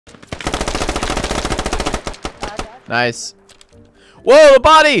Nice. Whoa, the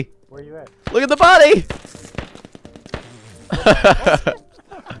body! Where you at? Look at the body!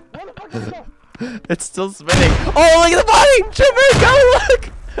 It's still spinning. Oh, look at the body! Chipper, go look!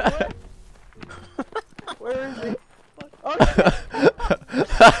 Where is he?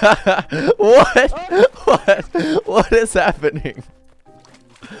 What? What? What is happening?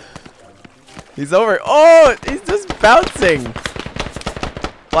 He's over. Oh, he's just bouncing.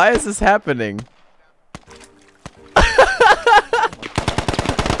 Why is this happening?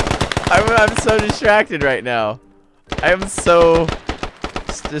 I'm so distracted right now. I am so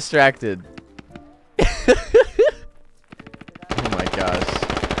distracted. Oh my gosh.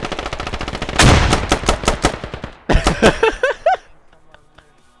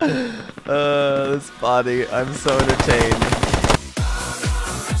 This body. I'm so entertained.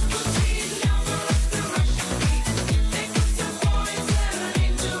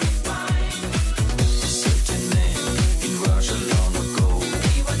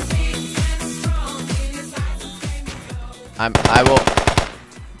 I will.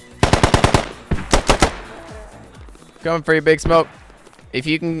 Coming for you, Big Smoke. If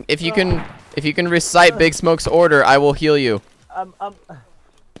you can recite Big Smoke's order, I will heal you. Don't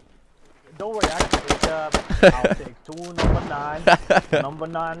worry, I can take I'll take 2 number 9, number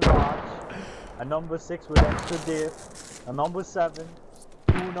 9 large, a number 6 with extra dip, a number 7,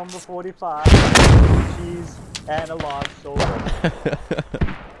 2 number 45, cheese, and a large soda.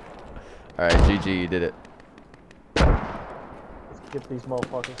 Alright, GG, you did it. Let's get these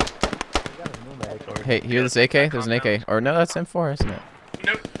motherfuckers. Hey, here's this AK? There's an AK. Or no, that's M4, isn't it?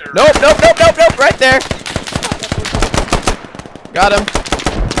 Nope. Nope, nope, nope, nope, nope, right there! Got him.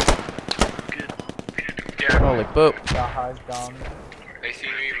 Yeah. Holy boop. They see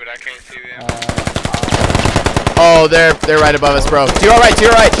me, but I can't see them. Oh, they're right above us, bro. To your right, to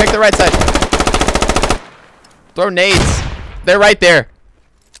your right. Check the right side. Throw nades. They're right there.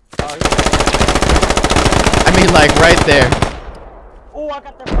 I mean, like, right there. Oh, I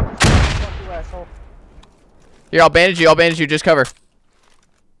got that fucking you asshole. Here, I'll bandage you. I'll bandage you. Just cover.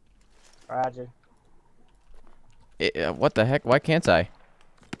 Roger. What the heck? Why can't I?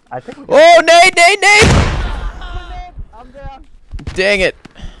 I think we oh, nade, nade, nade! I'm down. Dang it.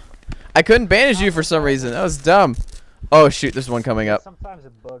 I couldn't bandage you for some reason. That was dumb. Oh, shoot. There's one coming up. Sometimes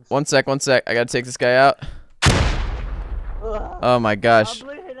it bugs. One sec, one sec. I gotta take this guy out. Oh, my gosh. I'm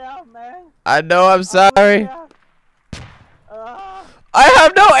bleeding out, man. I know, I'm sorry. I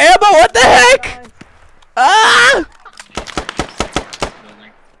have no ammo. What the heck? Ah!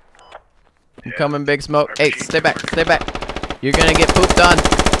 I'm coming, Big Smoke. Hey, stay back, stay back. You're gonna get pooped on.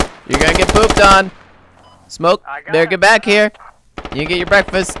 You're gonna get pooped on. Smoke, better get back here. You get your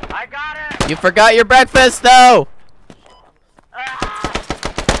breakfast. I got it. You forgot your breakfast, though.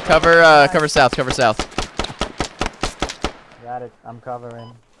 Cover south, cover south. Got it. I'm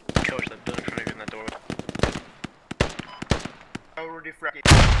covering. Coach, that building trying to get in that door. Already fragged.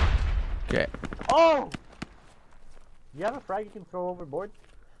 Okay. Oh! You have a frag you can throw overboard?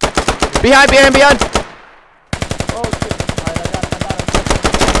 Behind, behind, behind. Oh shit! Alright, I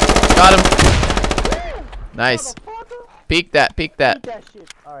got him. Got him. Nice. Peek that, peek that. Peek that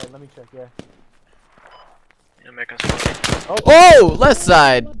shit. Alright, let me check. Yeah. You're making some. Oh, left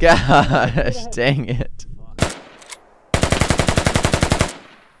side. Gosh, dang it.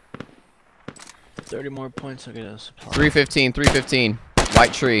 30 more points, I'll get a supply. 315, 315.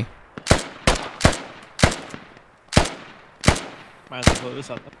 White tree. Might as well blow this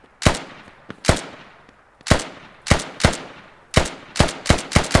up.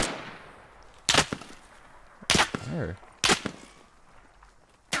 Where?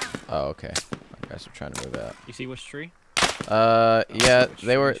 Oh, okay. I guys are trying to move out. You see which tree? Yeah,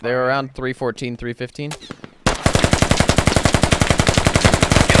 they were around 314, 315.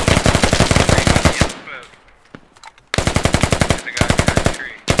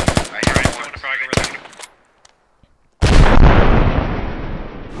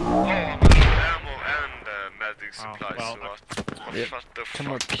 What the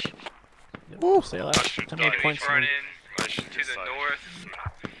fuck? Woo! Say that. 10 more points. Run in to the north.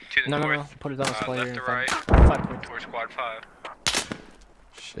 To the north. No. Put it on display left here. to right. 5 points. Towards squad 5.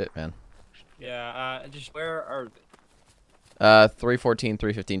 Shit, man. Yeah, just where are... 314,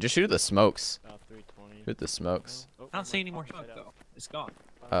 315. Just shoot at the smokes. 320. Shoot at the smokes. I don't see any more smoke though. It's gone.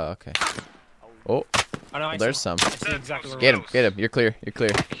 Oh, okay. Oh, Oh, no, well, there's some. I see exactly where Get him, get him. You're clear, you're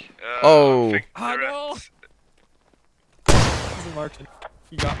clear. Oh no! Martin,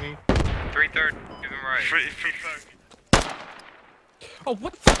 you got me. 3-3. Give him right. 3-3. Oh,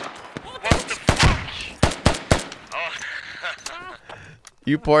 what? What the fuck? Oh.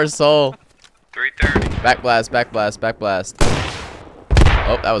 You poor soul. 330. Back blast, back blast, back blast.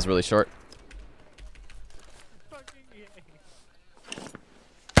 Oh, that was really short.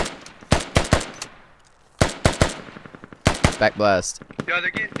 Back blast. Yo, they're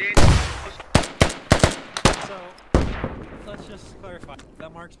getting dangerous. So, let's just clarify.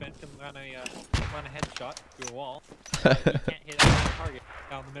 That marksman can run a headshot through a wall. But he can't hit a target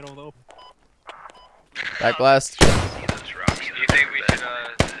down the middle of the open. Back blast. Do you think we should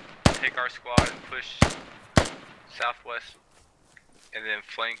take our squad and push southwest and then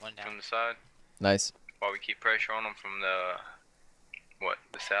flank from the side Nice. while we keep pressure on them from the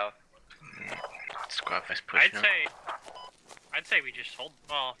south? Squad vice push. I'd say we just hold,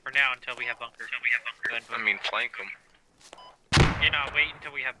 well, for now until we have bunkers. I mean, flank them. You know, wait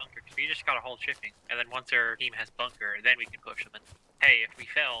until we have bunkers. We just gotta hold shipping, and then once our team has bunker, then we can push them. And hey, if we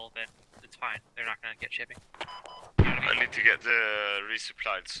fail, then it's fine. They're not gonna get shipping. You know what I mean? I need to get the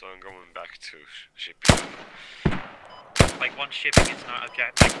resupplied, so I'm going back to shipping. Like once shipping is not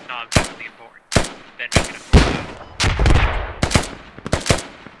objectively important, then we can afford that.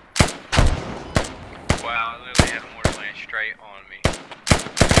 Wow, I literally had more land straight on me.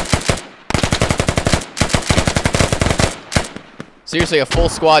 Seriously, a full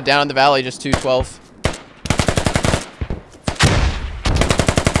squad down in the valley, just 212.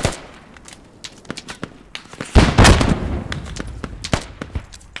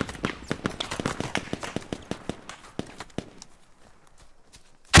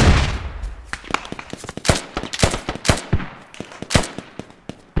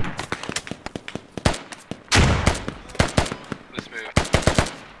 Let's move.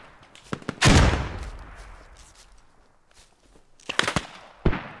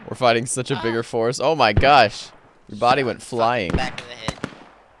 We're fighting such a bigger force. Oh my gosh. Your body went flying. Back of the head.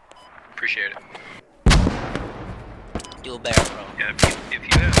 Appreciate it. Do a barrel roll. Yeah, if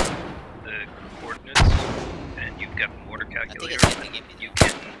you have the coordinates and you've got the mortar I think calculator, it's gonna give you me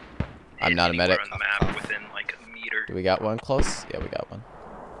can I'm not a medic. on the map within like a meter. Do we got one close? Yeah, we got one.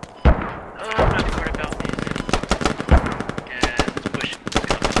 I'm not too worried about these. And let's push.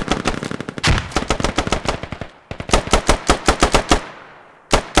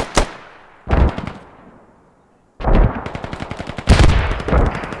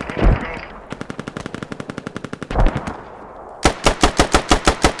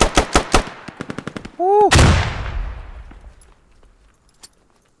 Woo!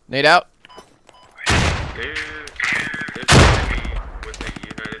 Nade out. There's enemy with the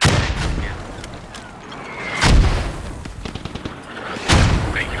United States again.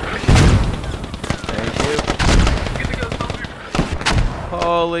 Thank you, buddy. Thank you.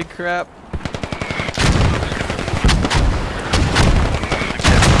 Holy crap.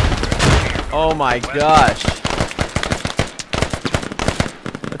 Oh my gosh.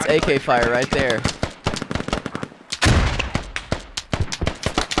 That's AK fire right there.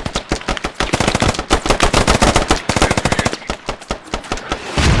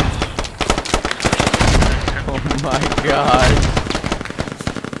 Oh my god.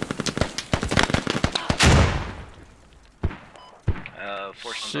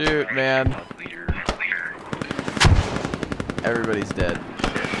 Shoot, man. Everybody's dead.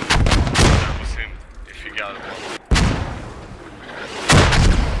 That was him, if you got it.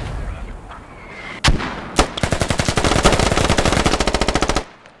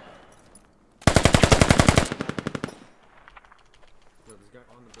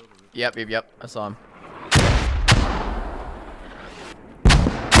 Yep. I saw him.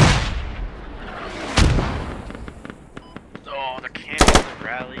 Oh, they're camping the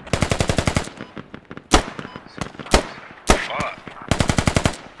rally. Fuck.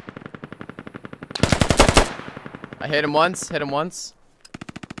 I hit him once.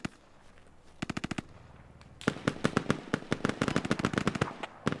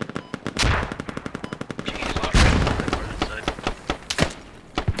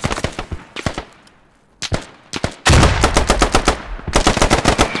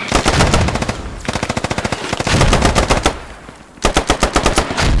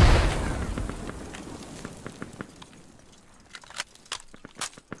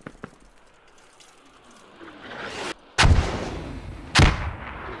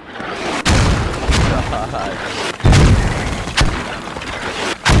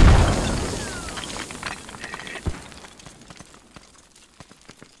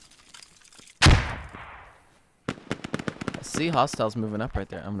 See hostiles moving up right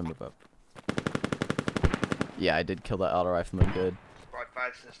there. I'm gonna move up. Yeah, I did kill that auto rifleman good. Squad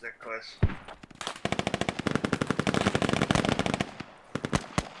 5 since they're close.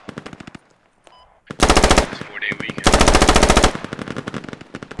 This 4-day weekend.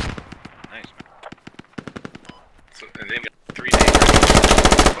 Nice, man.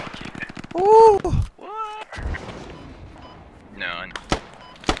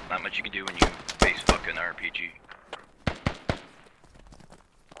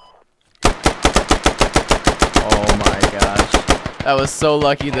 Oh my gosh. That was so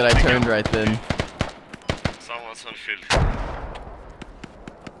lucky that I turned right then. Someone's on field.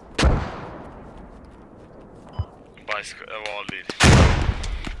 Wall lead.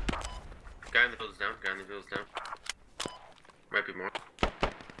 Guy in the field's down. Guy in the field's down. Might be more.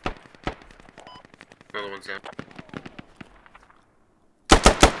 Another one's down.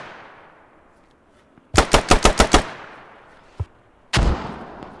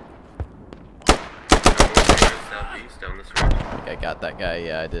 Southeast, down this road. I think I got that guy.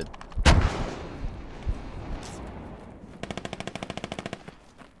 Yeah, I did. I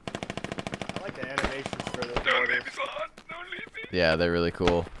like the animations for the Don't leave me, son. Don't leave me. Yeah, they're really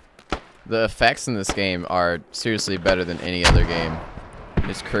cool. The effects in this game are seriously better than any other game.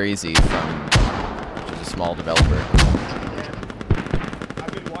 It's crazy from just a small developer.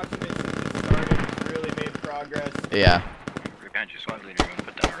 I've been watching it since it started. It's really made progress. Yeah. Revenge your squad leader. We're gonna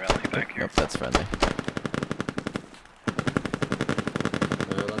put down a rally back here. Nope, that's friendly.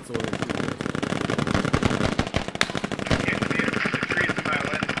 That's the one that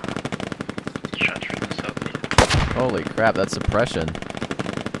shots from the south. Holy crap, that's suppression.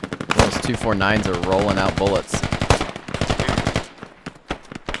 Those 249s are rolling out bullets.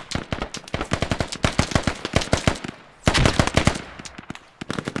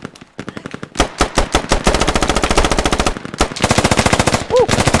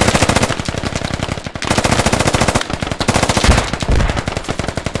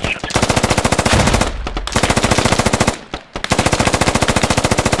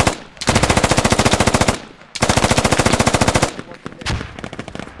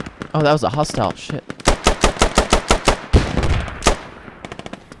 Oh, that was a hostile. Shit.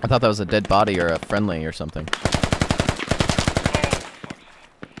 I thought that was a dead body or a friendly or something.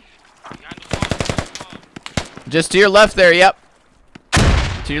 Just to your left there, yep.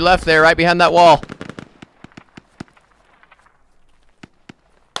 To your left there, right behind that wall.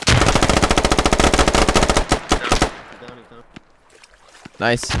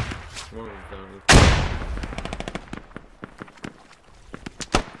 Nice.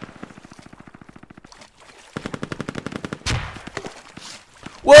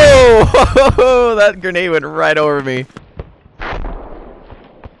 Whoa! That grenade went right over me.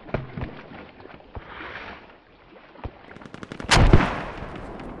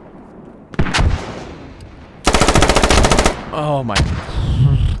 Oh my.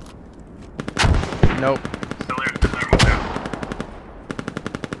 Nope.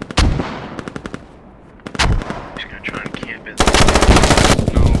 Just gonna try and camp it.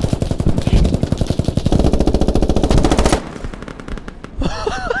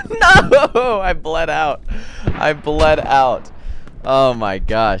 No, I bled out. I bled out. Oh my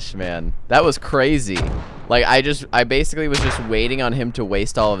gosh, man. That was crazy. Like, I basically was just waiting on him to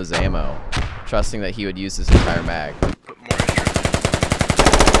waste all of his ammo, trusting that he would use his entire mag. Put more extra.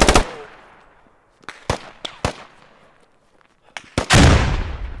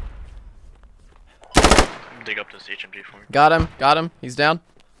 Dig up this HMG for me. Got him. Got him. He's down.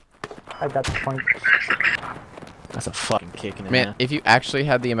 I got the point. That's a fucking kick in the Man, if you actually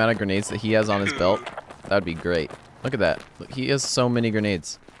had the amount of grenades that he has on his belt, that would be great. Look at that. Look, he has so many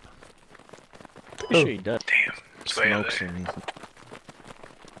grenades. Pretty sure he does. Damn. Smokes him.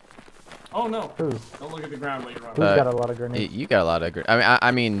 Oh no! Who? Don't look at the ground later on. Who's got a lot of grenades? You got a lot of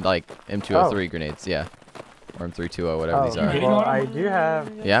I mean like M203 grenades, yeah. Or M320, whatever these are. Well, I do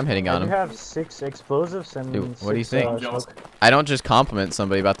have. Yeah, I'm hitting on I him. do have 6 explosives and. Dude, what do you 6, think? smoke. I don't just compliment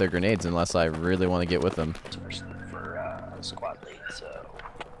somebody about their grenades unless I really want to get with them. For squad lead, so.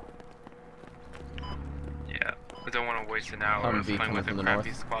 Yeah, I don't want to waste an hour Humvee playing with coming from a the crappy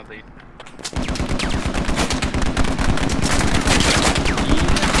north. squad lead.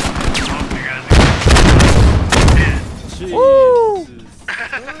 Woo!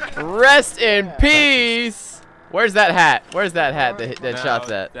 Rest in peace. Where's that hat? Where's that hat that shot's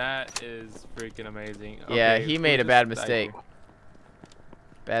at? That is freaking amazing. Yeah, Okay, he we'll made a just bad die mistake.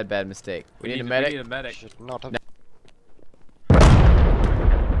 here. Bad mistake. We need a medic. We need a medic.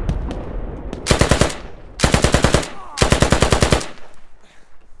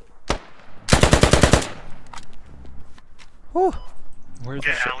 Whew. Where's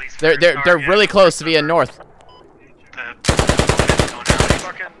Yeah, the Alley's They're really close to Via North.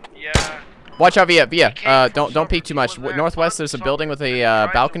 Fucking, yeah. Watch out, Via. Don't peek too much. Northwest, there's a building with a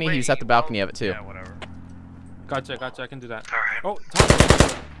balcony. He's at the balcony of it too. Yeah, whatever. Gotcha, I can do that. Alright. Oh, top.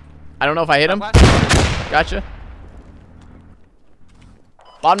 I don't know if I hit him. Gotcha.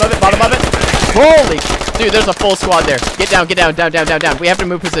 Bottom of it. Holy, dude, there's a full squad there. Get down. We have to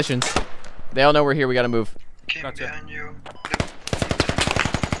move positions. They all know we're here. We gotta move. Gotcha.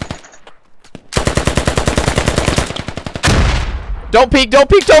 Don't peek, don't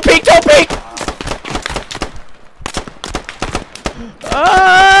peek, don't peek, don't peek!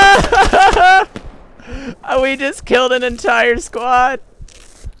 Ah! We just killed an entire squad.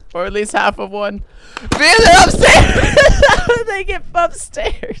 Or at least half of one. Via, they're upstairs! They get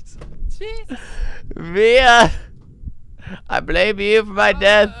upstairs. Jesus. Via, I blame you for my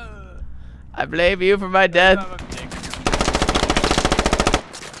death. I blame you for my death.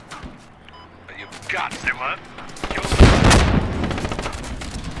 You got to say what?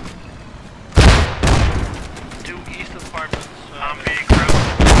 Due east of apartments. I'm being crowded.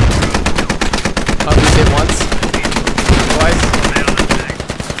 Oh, we hit once. Twice.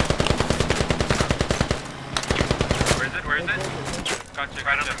 Where is it? Where is it? Gotcha.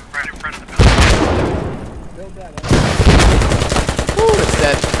 Right in front of the building. Ooh, it's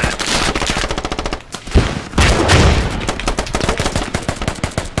dead.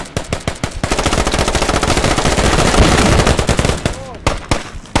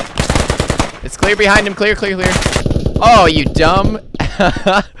 It's clear behind him. Clear, clear, clear. Oh, you dumb.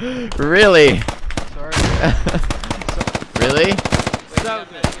 Really? Sorry. Really?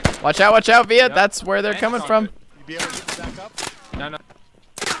 Watch out, Via. Yep. That's where they're coming from. You be able to get back up? No, no.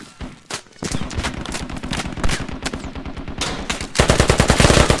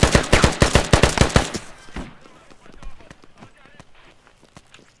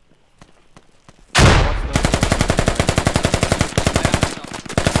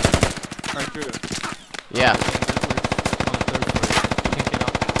 Right through. Yeah.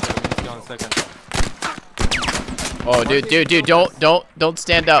 Oh, dude, don't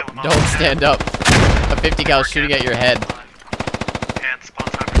stand up. Don't stand up. A 50 cal shooting at your head.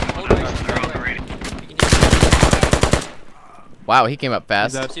 Wow, he came up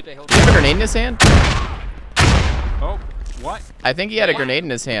fast. Did he have a grenade in his hand? Oh, what? I think he had a grenade in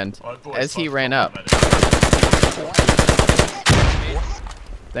his hand as he ran up.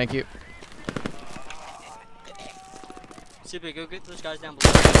 Thank you. Super, go get those guys down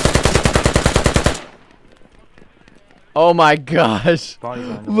below. Oh my gosh.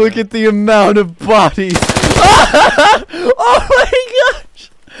 Look at the amount of bodies. Oh my gosh.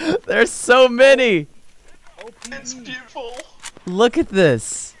 There's so many. It's beautiful. Look at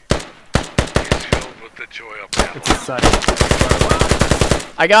this. It's filled with the joy of battle.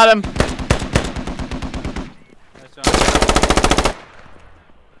 I got him.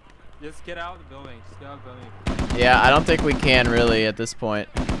 Just get out of the building. Just get out of the building. Yeah, I don't think we can really at this point.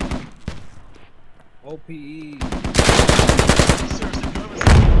 OPE.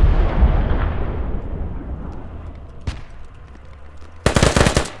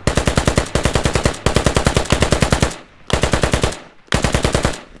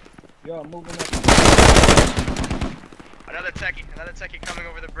 Yo, I'm moving up. Another techie coming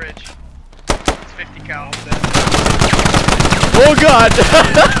over the bridge. It's 50 cal. Oh god!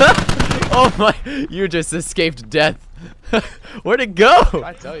 Oh my, you just escaped death. Where'd it go?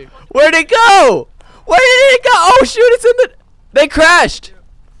 I tell you. Where'd it go? Where did it go? Oh shoot, it's in the... They crashed!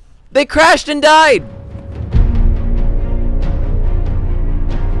 They crashed and died!